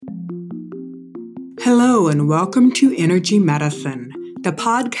Hello and welcome to Energy Medicine, the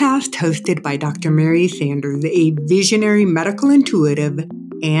podcast hosted by Dr. Mary Sanders, a visionary medical intuitive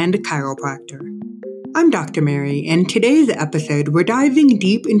and chiropractor. I'm Dr. Mary, and today's episode we're diving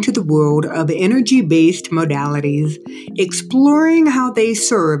deep into the world of energy-based modalities, exploring how they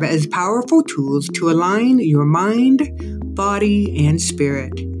serve as powerful tools to align your mind, body, and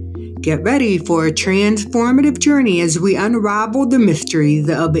spirit. Get ready for a transformative journey as we unravel the mysteries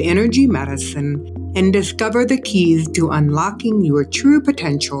of energy medicine and discover the keys to unlocking your true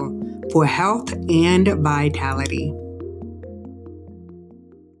potential for health and vitality.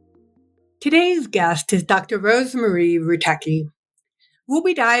 Today's guest is Dr. Rosemarie Rutecki. We'll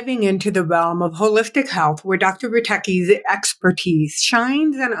be diving into the realm of holistic health, where Dr. Rutecki's expertise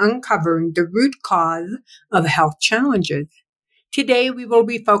shines in uncovering the root cause of health challenges. Today, we will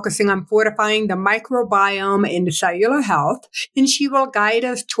be focusing on fortifying the microbiome and cellular health, and she will guide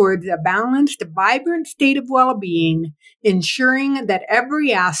us towards a balanced, vibrant state of well-being, ensuring that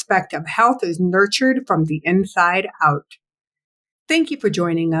every aspect of health is nurtured from the inside out. Thank you for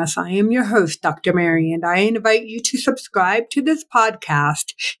joining us. I am your host, Dr. Mary, and I invite you to subscribe to this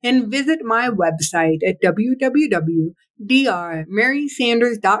podcast and visit my website at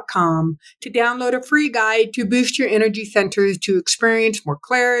www.drmarysanders.com to download a free guide to boost your energy centers to experience more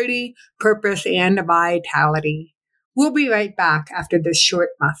clarity, purpose, and vitality. We'll be right back after this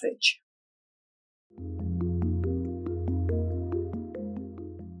short message.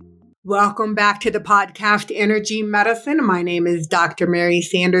 Welcome back to the podcast Energy Medicine. My name is Dr. Mary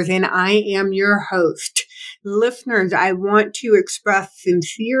Sanders and I am your host. Listeners, I want to express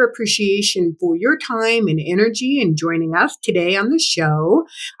sincere appreciation for your time and energy in joining us today on the show.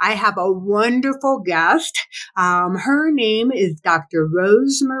 I have a wonderful guest. Her name is Dr.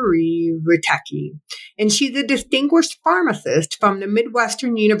 Rosemarie Rutecki, and she's a distinguished pharmacist from the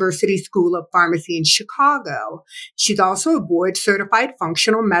Midwestern University School of Pharmacy in Chicago. She's also a board-certified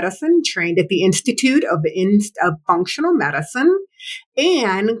functional medicine trained at the Institute of Functional Medicine.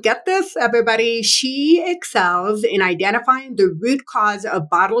 And get this, everybody, she excels in identifying the root cause of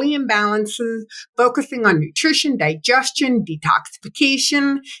bodily imbalances, focusing on nutrition, digestion,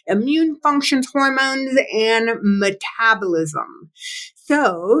 detoxification, immune functions, hormones, and metabolism.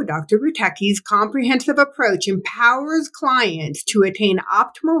 So, Dr. Rutecki's comprehensive approach empowers clients to attain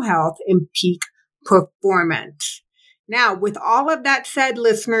optimal health and peak performance. Now, with all of that said,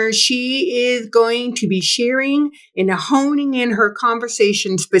 listeners, she is going to be sharing and honing in her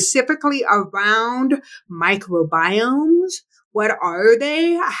conversation specifically around microbiomes. What are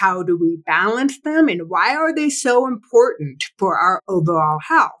they? How do we balance them? And why are they so important for our overall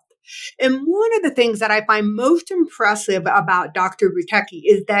health? And one of the things that I find most impressive about Dr. Rutecki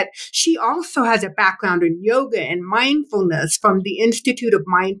is that she also has a background in yoga and mindfulness from the Institute of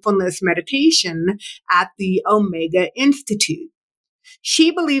Mindfulness Meditation at the Omega Institute.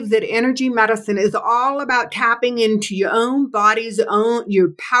 She believes that energy medicine is all about tapping into your own body's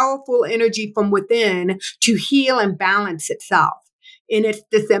your powerful energy from within to heal and balance itself. And it's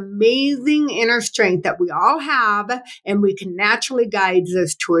this amazing inner strength that we all have, and we can naturally guide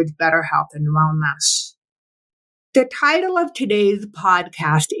us towards better health and wellness. The title of today's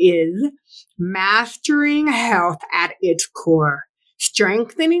podcast is Mastering Health at its Core,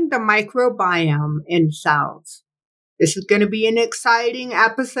 Strengthening the Microbiome in Cells. This is going to be an exciting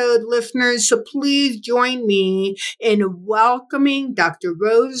episode, listeners, so please join me in welcoming Dr.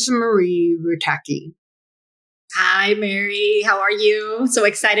 Rosemarie Rutecki. Hi, Mary. How are you? So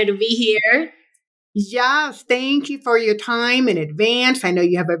excited to be here. Yes, thank you for your time in advance. I know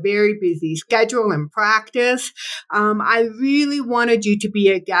you have a very busy schedule and practice. I really wanted you to be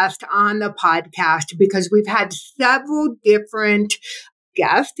a guest on the podcast because we've had several different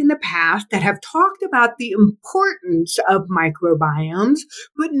guests in the past that have talked about the importance of microbiomes,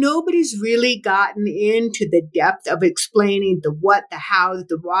 but nobody's really gotten into the depth of explaining the what, the how,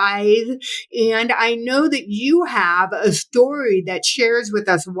 the whys. And I know that you have a story that shares with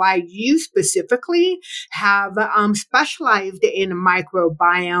us why you specifically have specialized in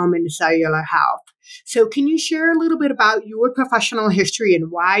microbiome and cellular health. So can you share a little bit about your professional history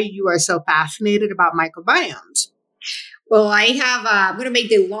and why you are so fascinated about microbiomes? Well, I'm going to make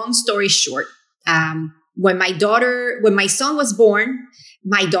the long story short. When my son was born,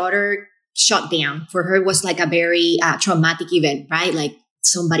 my daughter shut down. For her, it was like a very traumatic event, right? Like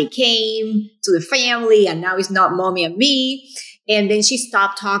somebody came to the family and now it's not mommy and me. And then she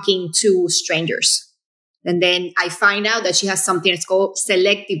stopped talking to strangers. And then I find out that she has something that's called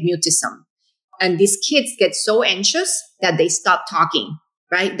selective mutism. And these kids get so anxious that they stop talking,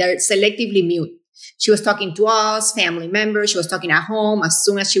 right? They're selectively mute. She was talking to us, family members. She was talking at home. As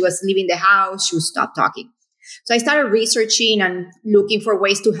soon as she was leaving the house, she would stop talking. So I started researching and looking for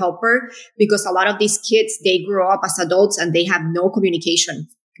ways to help her, because a lot of these kids, they grow up as adults and they have no communication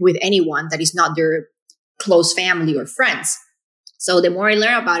with anyone that is not their close family or friends. So the more I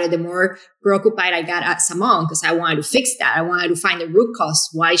learned about it, the more preoccupied I got as a mom, because I wanted to fix that. I wanted to find the root cause,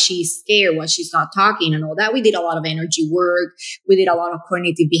 why she's scared, why she's not talking and all that. We did a lot of energy work. We did a lot of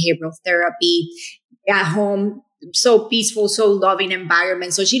cognitive behavioral therapy at home. So peaceful, so loving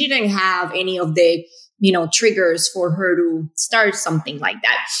environment. So she didn't have any of the triggers for her to start something like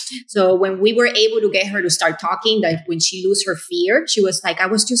that. So when we were able to get her to start talking, that when she lose her fear, she was like, I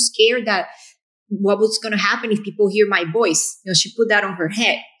was just scared that what was going to happen if people hear my voice. She put that on her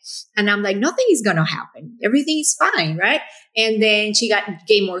head. And I'm like, nothing is going to happen. Everything is fine, right? And then she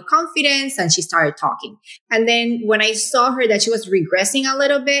gained more confidence and she started talking. And then when I saw her that she was regressing a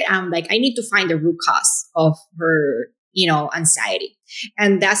little bit, I'm like, I need to find the root cause of her, anxiety.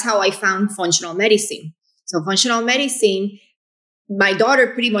 And that's how I found functional medicine. So functional medicine, my daughter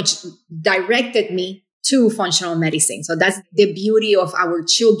pretty much directed me to functional medicine. So that's the beauty of our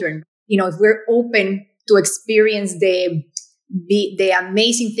children. If we're open to experience the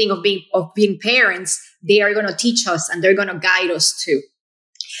amazing thing of being parents, they are going to teach us and they're going to guide us too.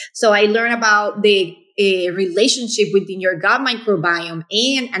 So I learned about the relationship within your gut microbiome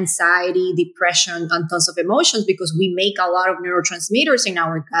and anxiety, depression, and tons of emotions, because we make a lot of neurotransmitters in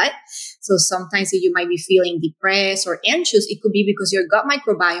our gut. So sometimes if you might be feeling depressed or anxious, it could be because your gut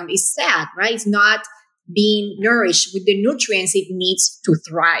microbiome is sad, right? It's not being nourished with the nutrients it needs to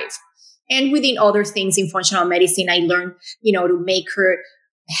thrive. And within other things in functional medicine, I learned, to make her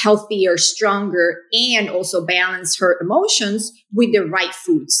healthier, stronger, and also balance her emotions with the right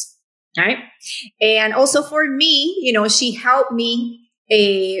foods. Right. And also for me, she helped me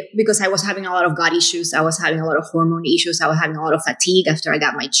because I was having a lot of gut issues. I was having a lot of hormone issues. I was having a lot of fatigue after I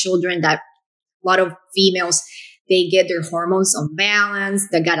got my children. That a lot of females, they get their hormones unbalanced.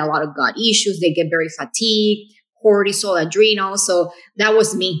 They got a lot of gut issues. They get very fatigued, cortisol, adrenal. So that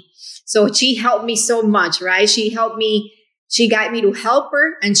was me. So she helped me so much, right? She got me to help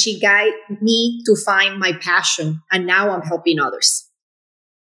her, and she guided me to find my passion. And now I'm helping others.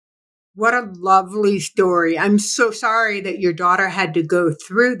 What a lovely story. I'm so sorry that your daughter had to go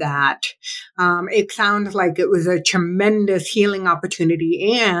through that. It sounds like it was a tremendous healing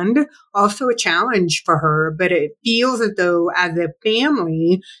opportunity and also a challenge for her, but it feels as though as a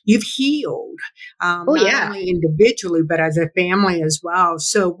family, you've healed, not only individually, but as a family as well.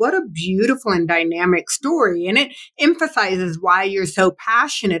 So what a beautiful and dynamic story. And it emphasizes why you're so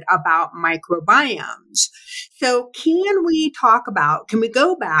passionate about microbiomes. So can we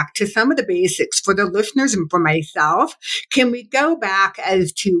go back to some of the basics for the listeners and for myself? Can we go back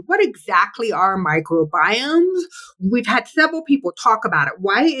as to what exactly are microbiomes? We've had several people talk about it.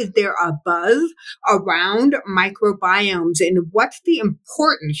 Why is there a buzz around microbiomes, and what's the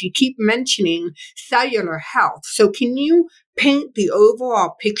importance? You keep mentioning cellular health. So can you paint the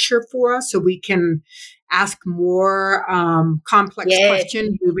overall picture for us so we can ask more complex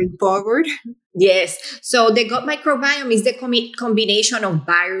questions moving forward? Yes. So the gut microbiome is the combination of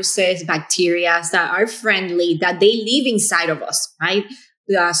viruses, bacteria that are friendly, that they live inside of us, right?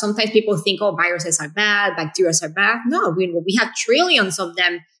 Sometimes people think, oh, viruses are bad, bacteria are bad. No, we have trillions of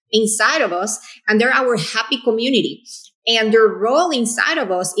them inside of us, and they're our happy community. And their role inside of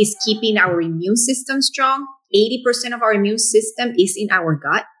us is keeping our immune system strong. 80% of our immune system is in our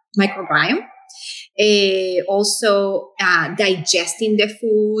gut microbiome. Also digesting the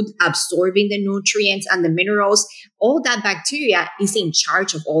food, absorbing the nutrients and the minerals. All that bacteria is in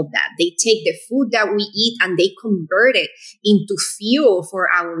charge of all that. They take the food that we eat and they convert it into fuel for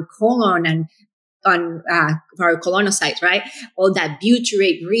our colon and for our colonocytes, right? All that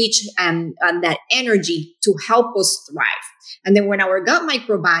butyrate rich and that energy to help us thrive. And then when our gut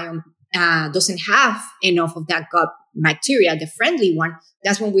microbiome doesn't have enough of that gut bacteria, the friendly one,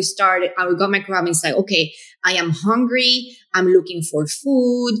 that's when we started our gut microbiome is like, okay, I am hungry, I'm looking for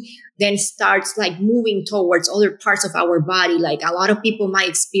food, then starts like moving towards other parts of our body. Like a lot of people might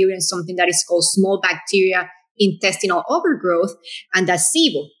experience something that is called small bacteria intestinal overgrowth, and that's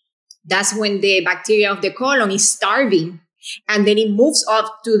SIBO. That's when the bacteria of the colon is starving, and then it moves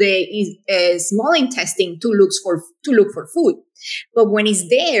up to the small intestine to look for food. But when it's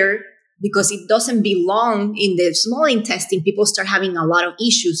there, because it doesn't belong in the small intestine, people start having a lot of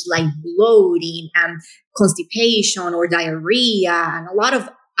issues like bloating and constipation or diarrhea and a lot of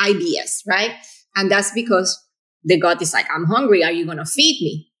IBS, right? And that's because the gut is like, I'm hungry. Are you going to feed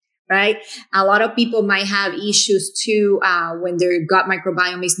me? right? A lot of people might have issues too when their gut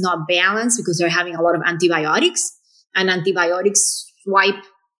microbiome is not balanced because they're having a lot of antibiotics, and antibiotics swipe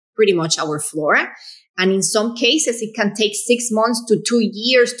pretty much our flora. And in some cases, it can take 6 months to 2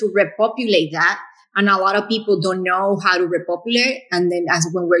 years to repopulate that. And a lot of people don't know how to repopulate. And then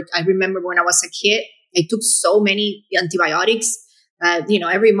I remember when I was a kid, I took so many antibiotics.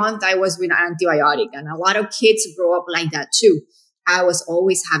 Every month I was with an antibiotic, and a lot of kids grow up like that too. I was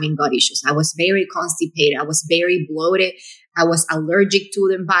always having gut issues. I was very constipated. I was very bloated. I was allergic to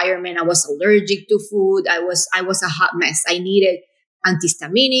the environment. I was allergic to food. I was a hot mess. I needed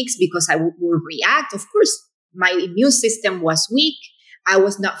antihistaminics because I would react. Of course, my immune system was weak. I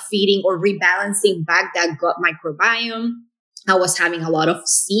was not feeding or rebalancing back that gut microbiome. I was having a lot of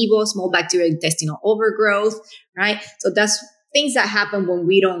SIBO, small bacterial intestinal overgrowth, right? So that's things that happen when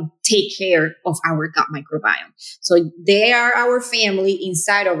we don't take care of our gut microbiome. So they are our family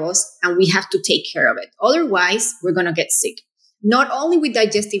inside of us, and we have to take care of it. Otherwise, we're going to get sick. Not only with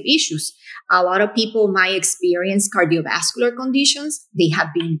digestive issues, a lot of people might experience cardiovascular conditions. They have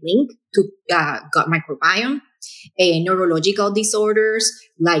been linked to gut microbiome. Neurological disorders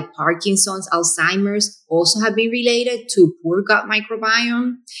like Parkinson's, Alzheimer's also have been related to poor gut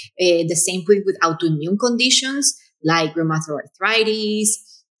microbiome. The same with autoimmune conditions like rheumatoid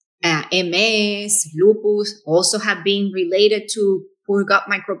arthritis, MS, lupus also have been related to poor gut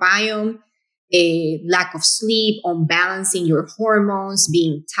microbiome. Lack of sleep, unbalancing your hormones,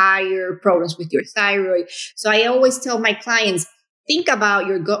 being tired, problems with your thyroid. So I always tell my clients, think about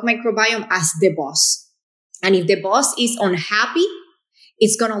your gut microbiome as the boss. And if the boss is unhappy,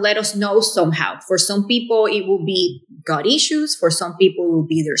 it's going to let us know somehow. For some people, it will be gut issues. For some people, it will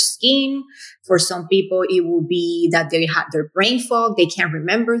be their skin. For some people, it will be that they have their brain fog. They can't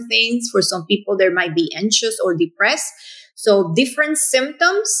remember things. For some people, there might be anxious or depressed. So different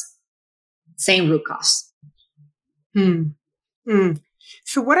symptoms, same root cause.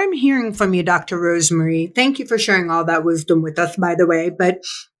 So what I'm hearing from you, Dr. Rosemarie, thank you for sharing all that wisdom with us, by the way, but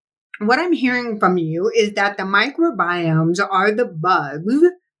what I'm hearing from you is that the microbiomes are the bugs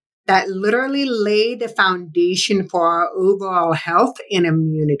that literally lay the foundation for our overall health and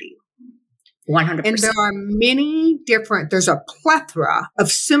immunity. 100%. And there are there's a plethora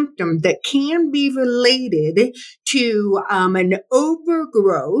of symptoms that can be related to an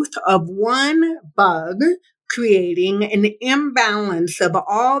overgrowth of one bug, creating an imbalance of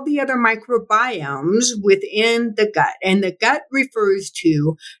all the other microbiomes within the gut. And the gut refers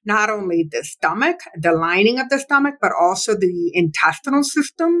to not only the stomach, the lining of the stomach, but also the intestinal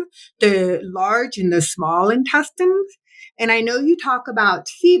system, the large and the small intestines. And I know you talk about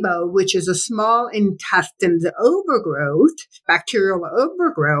SIBO, which is a small intestine's overgrowth, bacterial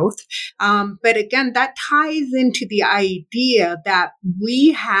overgrowth. But again, that ties into the idea that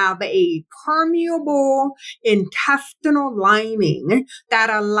we have a permeable intestinal lining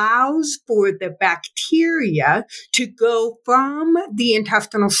that allows for the bacteria to go from the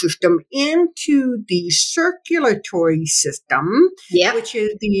intestinal system into the circulatory system, which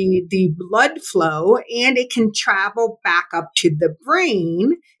is the blood flow, and it can travel back up to the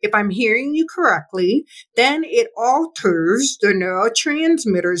brain. If I'm hearing you correctly, then it alters the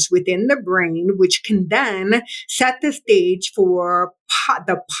neurotransmitters within the brain, which can then set the stage for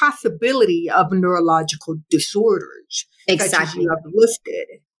the possibility of neurological disorders, such as you have listed.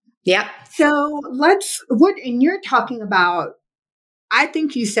 Yeah. So and you're talking about, I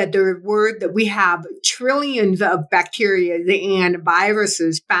think you said the word that we have trillions of bacteria and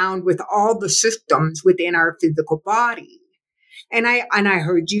viruses found with all the systems within our physical body. And I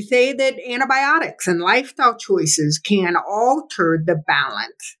heard you say that antibiotics and lifestyle choices can alter the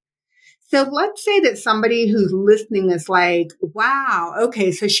balance. So let's say that somebody who's listening is like, wow,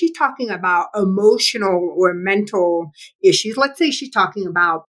 okay, so she's talking about emotional or mental issues. Let's say she's talking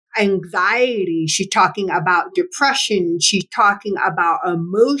about anxiety. She's talking about depression. She's talking about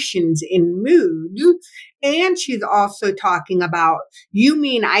emotions and mood. And she's also talking about, you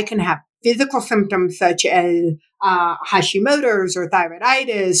mean I can have physical symptoms such as Hashimoto's or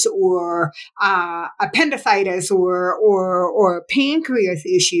thyroiditis or appendicitis or pancreas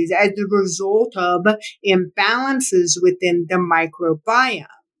issues as a result of imbalances within the microbiomes.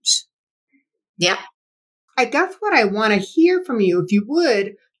 Yeah. I guess what I want to hear from you, if you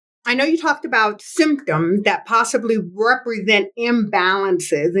would, I know you talked about symptoms that possibly represent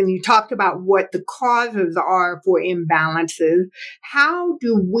imbalances, and you talked about what the causes are for imbalances. How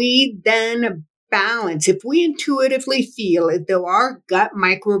do we then balance? If we intuitively feel as though our gut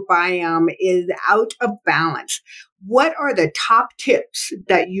microbiome is out of balance, what are the top tips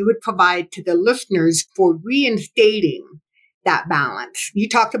that you would provide to the listeners for reinstating that balance? You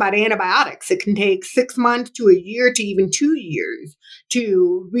talked about antibiotics. It can take 6 months to a year to even 2 years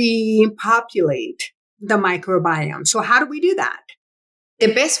to repopulate the microbiome. So how do we do that?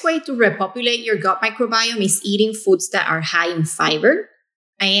 The best way to repopulate your gut microbiome is eating foods that are high in fiber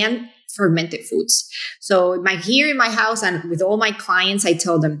and fermented foods. So here in my house and with all my clients, I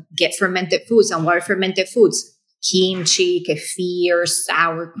tell them, get fermented foods. And what are fermented foods? Kimchi, kefir,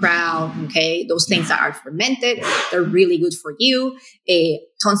 sauerkraut, okay? Those things that are fermented, they're really good for you.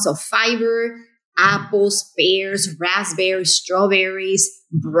 Tons of fiber, apples, pears, raspberries, strawberries,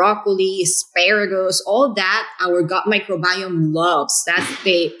 broccoli, asparagus, all that our gut microbiome loves.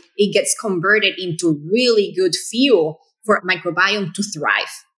 It gets converted into really good fuel for microbiome to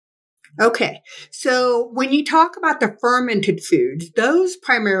thrive. Okay. So when you talk about the fermented foods, those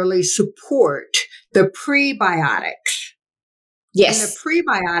primarily support the prebiotics. Yes. And the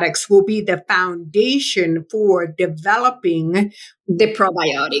prebiotics will be the foundation for developing the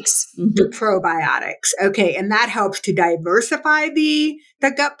probiotics. Mm-hmm. The probiotics. Okay. And that helps to diversify the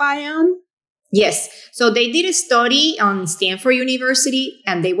gut biome? Yes. So they did a study on Stanford University,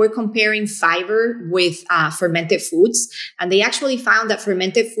 and they were comparing fiber with fermented foods. And they actually found that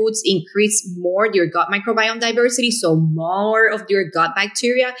fermented foods increase more your gut microbiome diversity, so more of your gut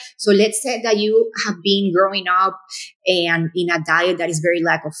bacteria. So let's say that you have been growing up and in a diet that is very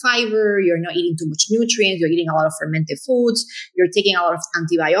lack of fiber, you're not eating too much nutrients, you're eating a lot of fermented foods, you're taking a lot of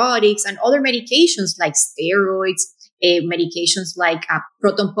antibiotics and other medications like steroids, medications like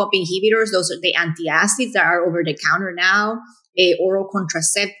proton pump inhibitors. Those are the antacids that are over the counter now, oral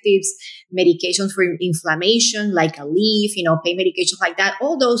contraceptives, medications for inflammation like a leaf, pain medications like that.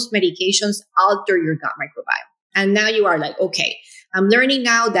 All those medications alter your gut microbiome. And now you are like, okay, I'm learning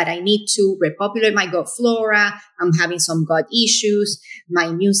now that I need to repopulate my gut flora. I'm having some gut issues. My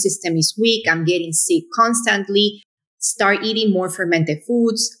immune system is weak. I'm getting sick constantly. Start eating more fermented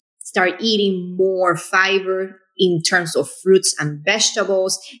foods. Start eating more fiber in terms of fruits and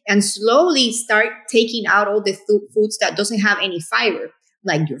vegetables, and slowly start taking out all the foods that doesn't have any fiber,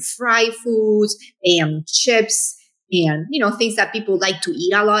 like your fried foods and chips and, things that people like to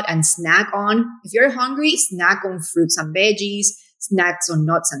eat a lot and snack on. If you're hungry, snack on fruits and veggies, snacks on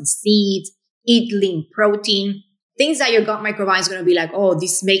nuts and seeds, eat lean protein, things that your gut microbiome is going to be like, oh,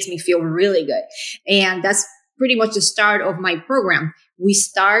 this makes me feel really good. And that's pretty much the start of my program. We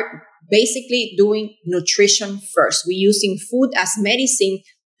start basically doing nutrition first. We're using food as medicine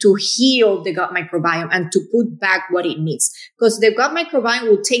to heal the gut microbiome and to put back what it needs. Because the gut microbiome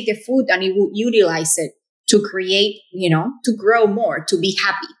will take the food and it will utilize it to create, to grow more, to be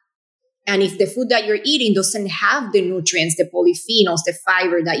happy. And if the food that you're eating doesn't have the nutrients, the polyphenols, the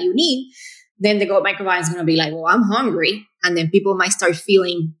fiber that you need, then the gut microbiome is going to be like, well, I'm hungry. And then people might start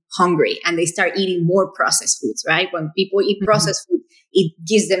feeling hungry and they start eating more processed foods, right? When people eat processed food, it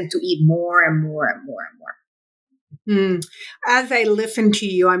gives them to eat more and more and more and more. As I listen to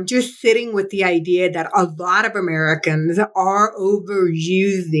you, I'm just sitting with the idea that a lot of Americans are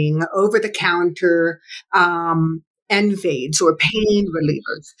overusing over-the-counter NSAIDs or pain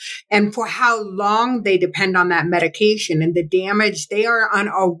relievers, and for how long they depend on that medication and the damage. They are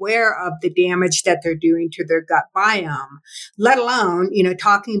unaware of the damage that they're doing to their gut biome, let alone,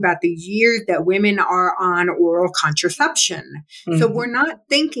 talking about the years that women are on oral contraception. Mm-hmm. So we're not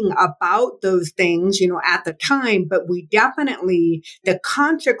thinking about those things, at the time, but we definitely, the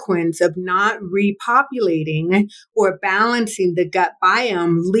consequence of not repopulating or balancing the gut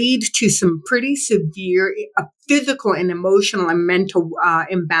biome leads to some pretty severe physical and emotional and mental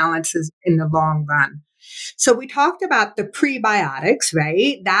imbalances in the long run. So we talked about the prebiotics,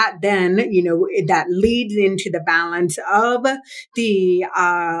 right? That then, that leads into the balance of the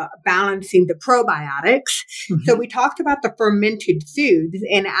balancing the probiotics. Mm-hmm. So we talked about the fermented foods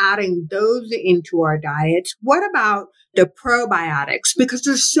and adding those into our diets. What about the probiotics? Because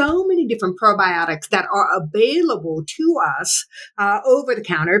there's so many different probiotics that are available to us over the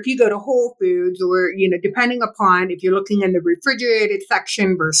counter. If you go to Whole Foods or, depending upon if you're looking in the refrigerated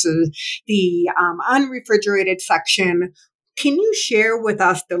section versus the unrefrigerated section, can you share with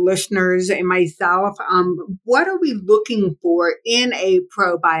us, the listeners and myself, what are we looking for in a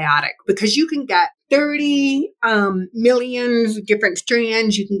probiotic? Because you can get 30 million different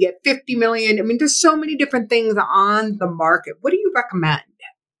strands. You can get 50 million. I mean, there's so many different things on the market. What do you recommend?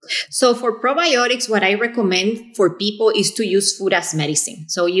 So for probiotics, what I recommend for people is to use food as medicine.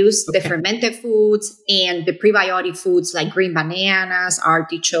 So use the fermented foods and the prebiotic foods like green bananas,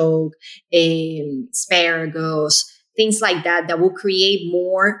 artichoke, asparagus, things like that, that will create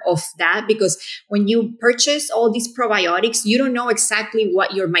more of that. Because when you purchase all these probiotics, you don't know exactly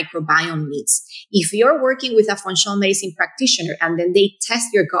what your microbiome needs. If you're working with a functional medicine practitioner and then they test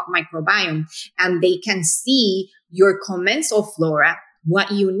your gut microbiome and they can see your commensal flora,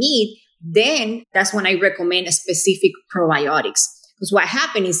 what you need, then that's when I recommend a specific probiotics. Because what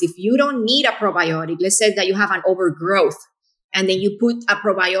happens is if you don't need a probiotic, let's say that you have an overgrowth, and then you put a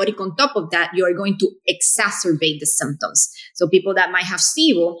probiotic on top of that, you're going to exacerbate the symptoms. So people that might have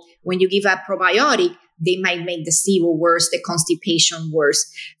SIBO, when you give a probiotic, they might make the SIBO worse, the constipation worse.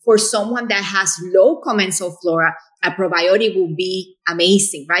 For someone that has low commensal flora, a probiotic will be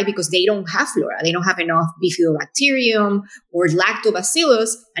amazing, right? Because they don't have flora. They don't have enough bifidobacterium or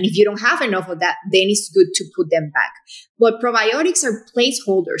lactobacillus. And if you don't have enough of that, then it's good to put them back. But probiotics are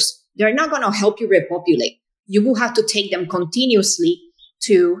placeholders. They're not going to help you repopulate. You will have to take them continuously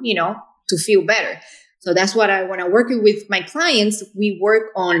to feel better. So that's what when I work with my clients, we work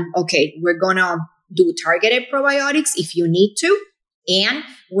on, okay, we're going to do targeted probiotics if you need to. And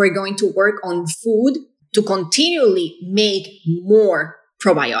we're going to work on food to continually make more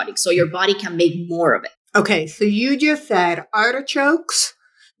probiotics so your body can make more of it. Okay. So you just said artichokes.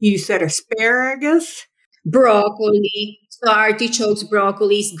 You said asparagus. Broccoli. So artichokes,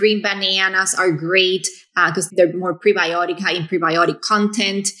 broccolis, green bananas are great because they're more prebiotic, high in prebiotic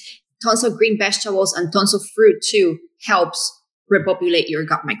content. Tons of green vegetables and tons of fruit too helps repopulate your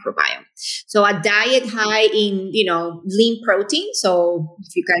gut microbiome. So a diet high in, lean protein. So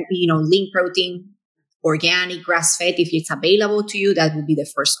if you can, lean protein, organic, grass-fed, if it's available to you, that would be the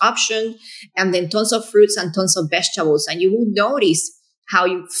first option. And then tons of fruits and tons of vegetables. And you will notice how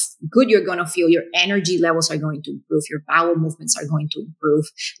good you're going to feel. Your energy levels are going to improve. Your bowel movements are going to improve.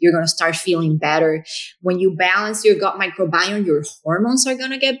 You're going to start feeling better. When you balance your gut microbiome, your hormones are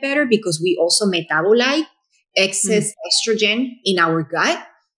going to get better because we also metabolize excess estrogen in our gut.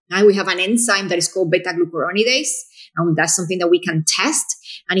 Right? We have an enzyme that is called beta-glucuronidase. That's something that we can test.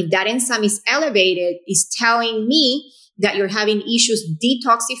 And if that enzyme is elevated, it's telling me that you're having issues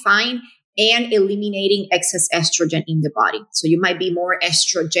detoxifying and eliminating excess estrogen in the body. So you might be more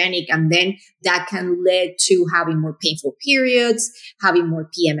estrogenic, and then that can lead to having more painful periods, having more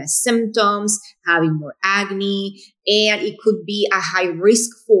PMS symptoms, having more acne, and it could be a high risk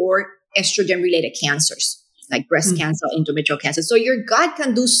for estrogen-related cancers like breast cancer, endometrial cancer. So your gut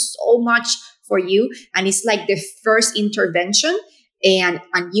can do so much for you, and it's like the first intervention. And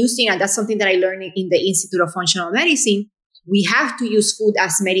that's something that I learned in the Institute of Functional Medicine. We have to use food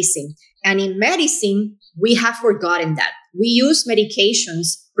as medicine. And in medicine, we have forgotten that. We use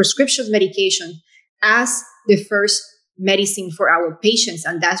medications, prescription medication, as the first medicine for our patients.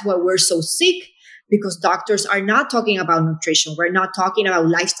 And that's why we're so sick, because doctors are not talking about nutrition. We're not talking about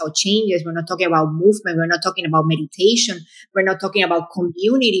lifestyle changes. We're not talking about movement. We're not talking about meditation. We're not talking about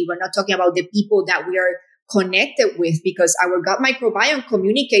community. We're not talking about the people that we are connected with, because our gut microbiome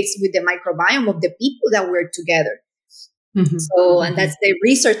communicates with the microbiome of the people that we're together. So, and that's the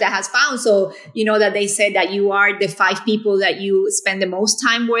research that has found. So, that they said that you are the 5 people that you spend the most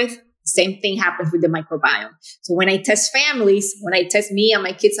time with. Same thing happens with the microbiome. So when I test families, when I test me and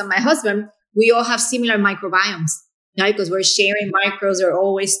my kids and my husband, we all have similar microbiomes, right? Because we're sharing microbes, are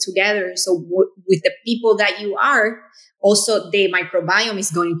always together. So with the people that you are, also the microbiome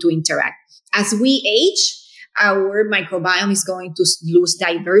is going to interact. As we age, our microbiome is going to lose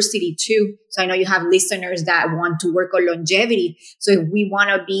diversity too. So I know you have listeners that want to work on longevity. So if we want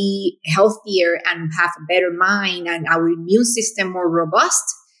to be healthier and have a better mind and our immune system more robust,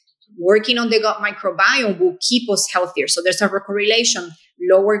 working on the gut microbiome will keep us healthier. So there's a correlation.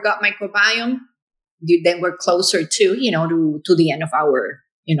 Lower gut microbiome, then we're closer to the end of our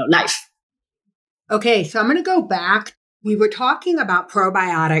life. Okay, so I'm going to go back. We were talking about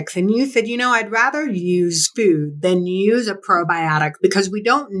probiotics, and you said, I'd rather use food than use a probiotic because we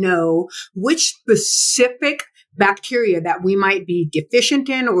don't know which specific bacteria that we might be deficient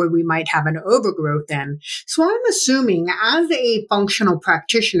in or we might have an overgrowth in. So I'm assuming as a functional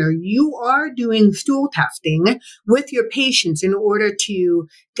practitioner, you are doing stool testing with your patients in order to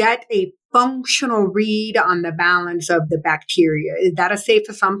get a functional read on the balance of the bacteria. Is that a safe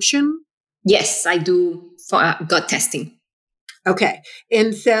assumption? Yes, I do gut testing. Okay.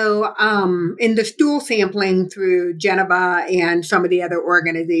 And so in the stool sampling through Geneva and some of the other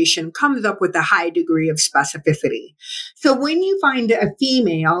organization comes up with a high degree of specificity. So when you find a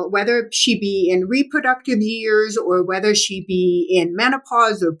female, whether she be in reproductive years or whether she be in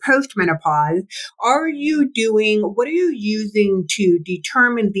menopause or postmenopause, what are you using to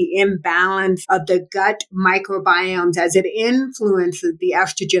determine the imbalance of the gut microbiomes as it influences the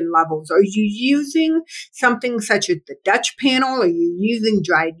estrogen levels? Are you using something such as the Dutch panel? Are you using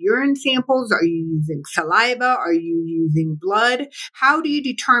dried urine samples? Are you using saliva? Are you using blood? How do you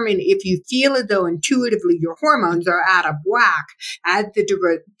determine if you feel as though intuitively your hormones are out of whack as the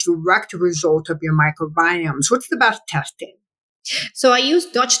direct result of your microbiomes? What's the best testing? So I use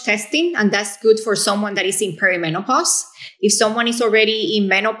Dutch testing, and that's good for someone that is in perimenopause. If someone is already in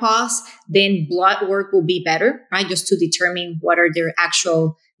menopause, then blood work will be better, right? Just to determine what are their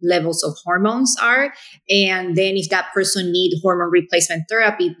actual levels of hormones are. And then if that person need hormone replacement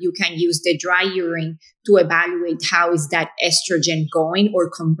therapy, you can use the dry urine to evaluate how is that estrogen going or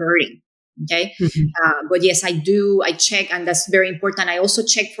converting. Okay. But yes, I check, and that's very important. I also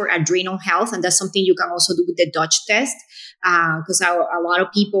check for adrenal health, and that's something you can also do with the Dutch test. Because a lot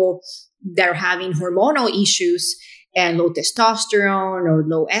of people that are having hormonal issues and low testosterone or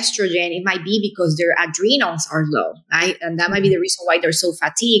low estrogen, it might be because their adrenals are low, right? And that might be the reason why they're so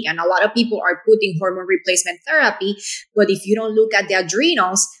fatigued. And a lot of people are putting hormone replacement therapy, but if you don't look at the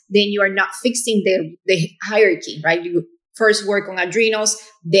adrenals, then you are not fixing the hierarchy, right? You first work on adrenals,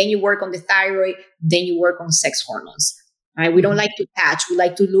 then you work on the thyroid, then you work on sex hormones. Right? We don't like to patch. We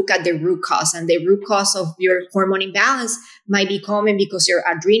like to look at the root cause, and the root cause of your hormone imbalance might be common because your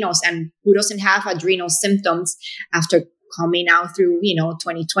adrenals, and who doesn't have adrenal symptoms after coming out through,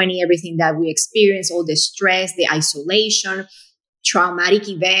 2020, everything that we experienced, all the stress, the isolation, traumatic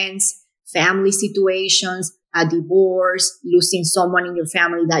events, family situations, a divorce, losing someone in your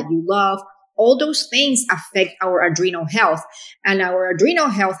family that you love. All those things affect our adrenal health, and our adrenal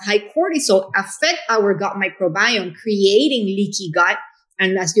health, high cortisol, affect our gut microbiome, creating leaky gut.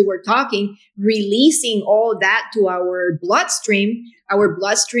 And as you were talking, releasing all that to our bloodstream. Our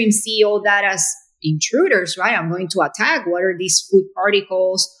bloodstream see all that as intruders, right? I'm going to attack. What are these food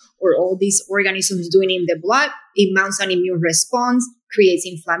particles or all these organisms doing in the blood? It mounts an immune response, creates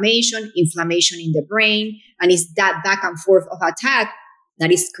inflammation in the brain, and it's that back and forth of attack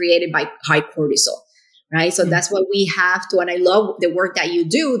that is created by high cortisol, right? So that's what we have to, and I love the work that you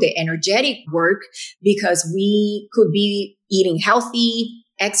do, the energetic work, because we could be eating healthy,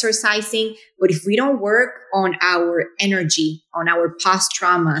 exercising, but if we don't work on our energy, on our past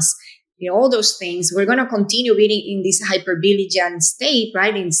traumas, all those things, we're going to continue being in this hypervigilant state,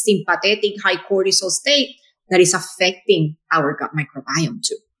 right? In sympathetic high cortisol state that is affecting our gut microbiome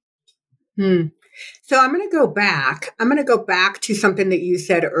too. So I'm going to go back. I'm going to go back to something that you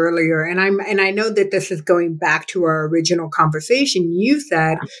said earlier, and I know that this is going back to our original conversation. You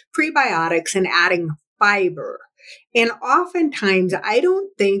said prebiotics and adding fiber. And oftentimes I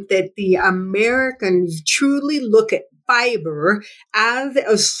don't think that the Americans truly look at fiber as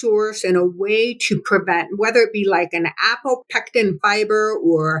a source and a way to prevent, whether it be like an apopectin fiber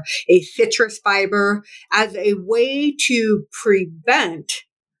or a citrus fiber, as a way to prevent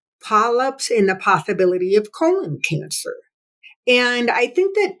polyps and the possibility of colon cancer. And I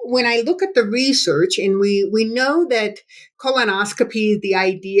think that when I look at the research, and we know that colonoscopy, the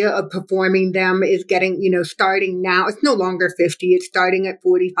idea of performing them is getting, starting now. It's no longer 50, it's starting at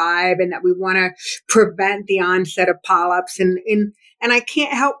 45, and that we want to prevent the onset of polyps. And I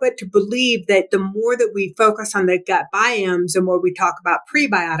can't help but to believe that the more that we focus on the gut biomes, the more we talk about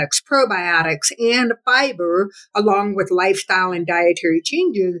prebiotics, probiotics, and fiber, along with lifestyle and dietary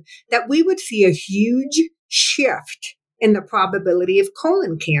changes, that we would see a huge shift in the probability of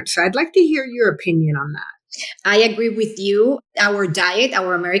colon cancer. I'd like to hear your opinion on that. I agree with you. Our diet,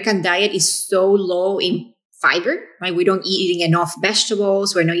 our American diet, is so low in fiber, right? We don't eating enough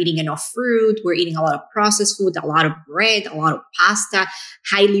vegetables. We're not eating enough fruit. We're eating a lot of processed food, a lot of bread, a lot of pasta,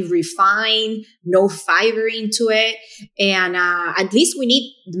 highly refined, no fiber into it. And at least we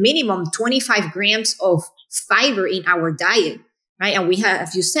need minimum 25 grams of fiber in our diet, right? And we have,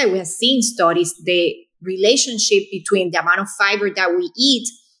 as you said, we have seen studies, the relationship between the amount of fiber that we eat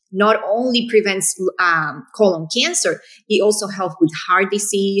not only prevents colon cancer, it also helps with heart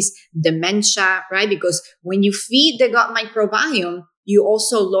disease, dementia, right? Because when you feed the gut microbiome, you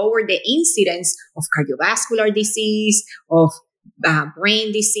also lower the incidence of cardiovascular disease, of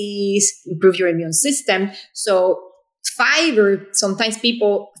brain disease, improve your immune system. So fiber, sometimes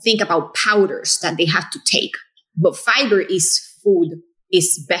people think about powders that they have to take, but fiber is food,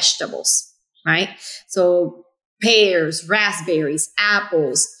 is vegetables. Right? So pears, raspberries,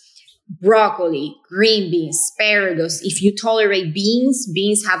 apples, broccoli, green beans, asparagus. If you tolerate beans,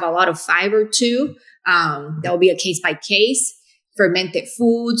 beans have a lot of fiber too. That will be a case by case. Fermented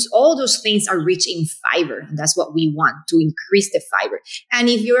foods, all those things are rich in fiber. And that's what we want, to increase the fiber. And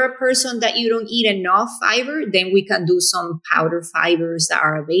if you're a person that you don't eat enough fiber, then we can do some powder fibers that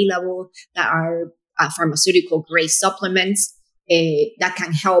are available, that are pharmaceutical grade supplements that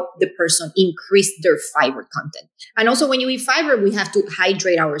can help the person increase their fiber content. And also when you eat fiber, we have to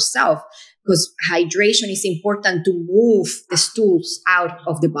hydrate ourselves, because hydration is important to move the stools out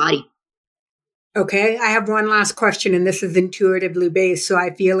of the body. Okay, I have one last question, and this is intuitively based, so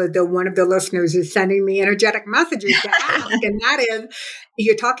I feel as though one of the listeners is sending me energetic messages to ask, and that is,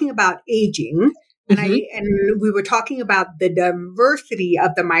 you're talking about aging, and and we were talking about the diversity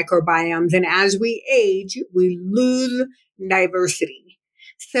of the microbiomes, and as we age, we lose diversity.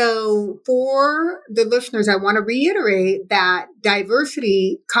 So for the listeners, I want to reiterate that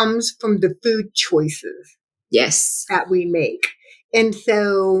diversity comes from the food choices that we make. And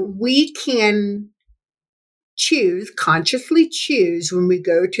so we can consciously choose when we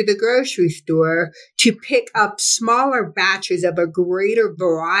go to the grocery store to pick up smaller batches of a greater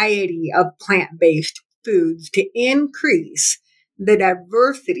variety of plant-based foods to increase the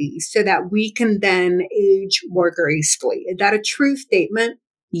diversity so that we can then age more gracefully. Is that a true statement?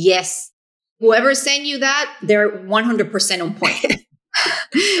 Yes. Whoever sent you that, they're 100% on point.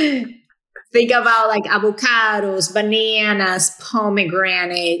 Think about like avocados, bananas,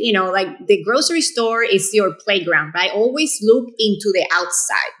 pomegranate, like the grocery store is your playground, right? Always look into the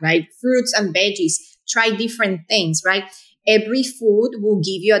outside, right? Fruits and veggies, try different things, right? Every food will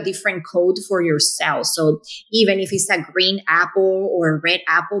give you a different code for your cells. So even if it's a green apple or a red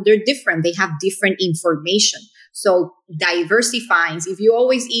apple, they're different. They have different information. So diversifying. If you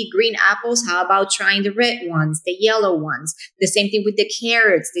always eat green apples, how about trying the red ones, the yellow ones? The same thing with the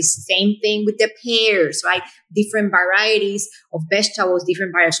carrots, the same thing with the pears, right? Different varieties of vegetables,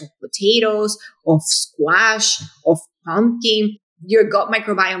 different varieties of potatoes, of squash, of pumpkin. Your gut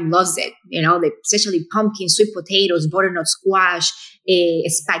microbiome loves it, especially pumpkin, sweet potatoes, butternut squash,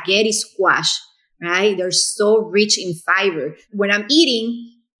 spaghetti squash, right? They're so rich in fiber. When I'm eating,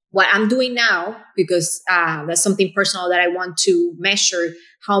 what I'm doing now, because that's something personal that I want to measure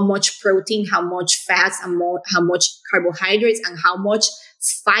how much protein, how much fats, and how much carbohydrates, and how much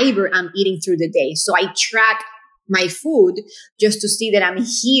fiber I'm eating through the day. So I track my food just to see that I'm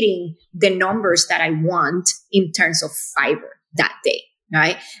hitting the numbers that I want in terms of fiber that day,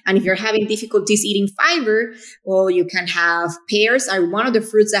 right? And if you're having difficulties eating fiber, well, you can have pears are one of the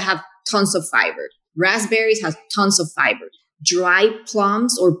fruits that have tons of fiber. Raspberries has tons of fiber. Dry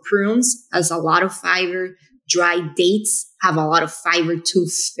plums or prunes has a lot of fiber. Dry dates have a lot of fiber too.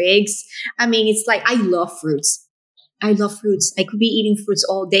 Figs. I mean, it's like, I love fruits. I could be eating fruits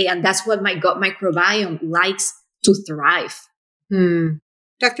all day. And that's what my gut microbiome likes to thrive.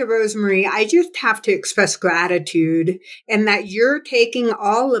 Dr. Rosemarie, I just have to express gratitude and that you're taking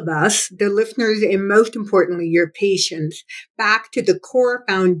all of us, the listeners, and most importantly, your patients, back to the core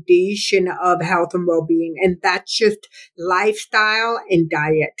foundation of health and well-being. And that's just lifestyle and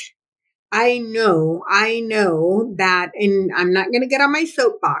diet. I know that, and I'm not going to get on my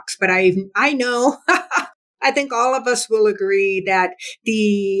soapbox, but I know I think all of us will agree that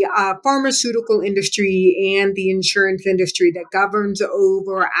the pharmaceutical industry and the insurance industry that governs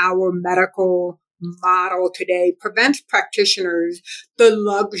over our medical model today prevents practitioners the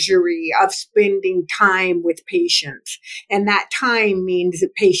luxury of spending time with patients. And that time means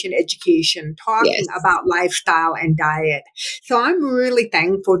patient education, talking about lifestyle and diet. So I'm really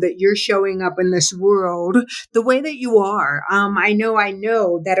thankful that you're showing up in this world the way that you are. I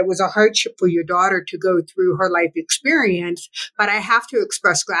know that it was a hardship for your daughter to go through her life experience, but I have to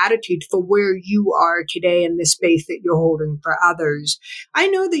express gratitude for where you are today in the space that you're holding for others. I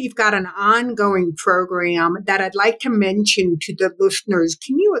know that you've got an ongoing program that I'd like to mention to the listeners.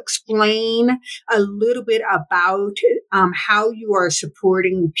 Can you explain a little bit about how you are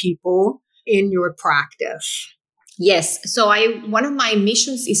supporting people in your practice? Yes. So one of my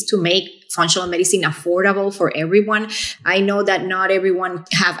missions is to make functional medicine affordable for everyone. I know that not everyone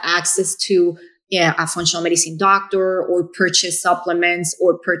have access to a functional medicine doctor, or purchase supplements,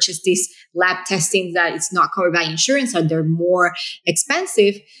 or purchase these lab testings that it's not covered by insurance, and they're more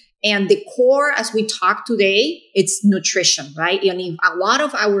expensive. And the core, as we talk today, it's nutrition, right? And if a lot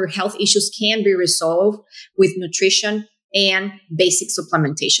of our health issues can be resolved with nutrition and basic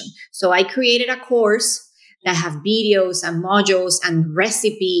supplementation. So I created a course that have videos and modules and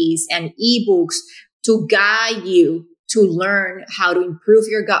recipes and ebooks to guide you to learn how to improve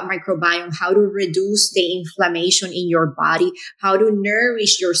your gut microbiome, how to reduce the inflammation in your body, how to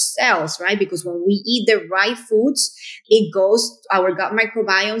nourish your cells, right? Because when we eat the right foods, it goes, our gut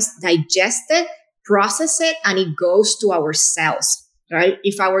microbiomes digest it, process it, and it goes to our cells, right?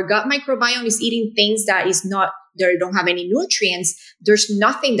 If our gut microbiome is eating things that is not, they don't have any nutrients, there's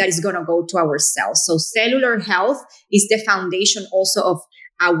nothing that is going to go to our cells. So cellular health is the foundation also of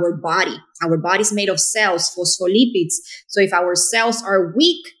our body. Our body is made of cells, phospholipids. So if our cells are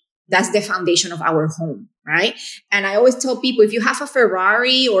weak, that's the foundation of our home, right? And I always tell people, if you have a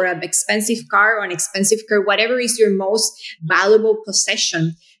Ferrari or an expensive car or an expensive car, whatever is your most valuable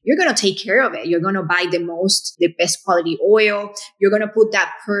possession, you're going to take care of it. You're going to buy the best quality oil. You're going to put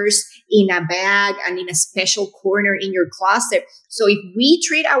that purse in a bag and in a special corner in your closet. So if we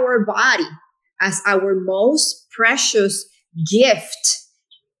treat our body as our most precious gift,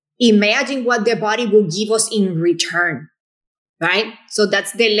 imagine what the body will give us in return, right? So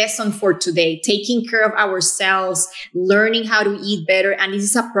that's the lesson for today, taking care of ourselves, learning how to eat better. And this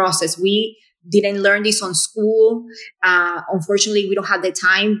is a process. We didn't learn this on school. Unfortunately, we don't have the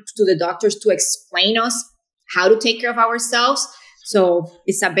time to the doctors to explain us how to take care of ourselves. So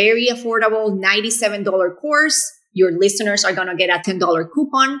it's a very affordable $97 course. Your listeners are going to get a $10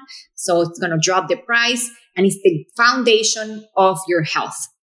 coupon. So it's going to drop the price, and it's the foundation of your health.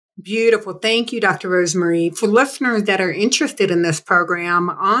 Beautiful. Thank you, Dr. Rosemarie. For listeners that are interested in this program,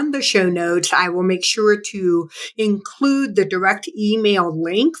 on the show notes, I will make sure to include the direct email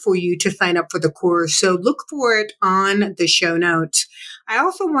link for you to sign up for the course. So look for it on the show notes. I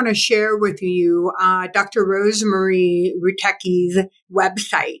also want to share with you Dr. Rosemarie Rutecki's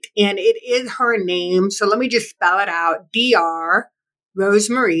website, and it is her name. So let me just spell it out. Dr.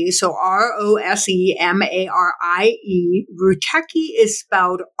 Rosemarie, so Rosemary, Rutecki is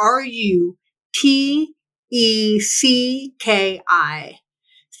spelled Rutecki.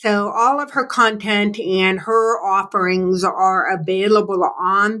 So all of her content and her offerings are available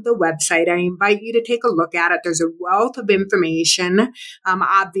on the website. I invite you to take a look at it. There's a wealth of information,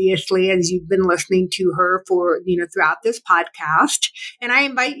 obviously, as you've been listening to her for, throughout this podcast. And I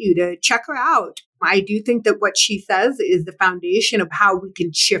invite you to check her out. I do think that what she says is the foundation of how we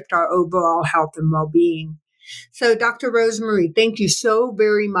can shift our overall health and well-being. So, Dr. Rosemarie, thank you so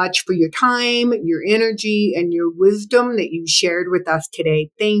very much for your time, your energy, and your wisdom that you shared with us today.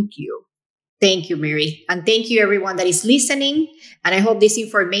 Thank you. Thank you, Mary. And thank you, everyone that is listening. And I hope this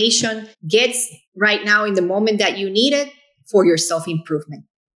information gets right now in the moment that you need it for your self-improvement.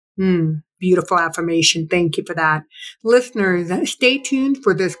 Beautiful affirmation. Thank you for that. Listeners, stay tuned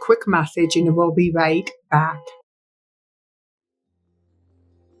for this quick message, and we'll be right back.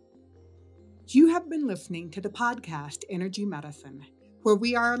 You have been listening to the podcast Energy Medicine, where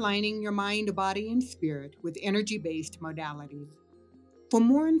we are aligning your mind, body, and spirit with energy-based modalities. For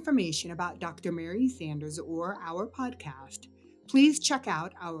more information about Dr. Mary Sanders or our podcast, please check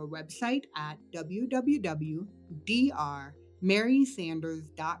out our website at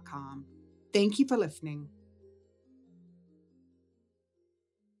www.drmarysanders.com. Thank you for listening.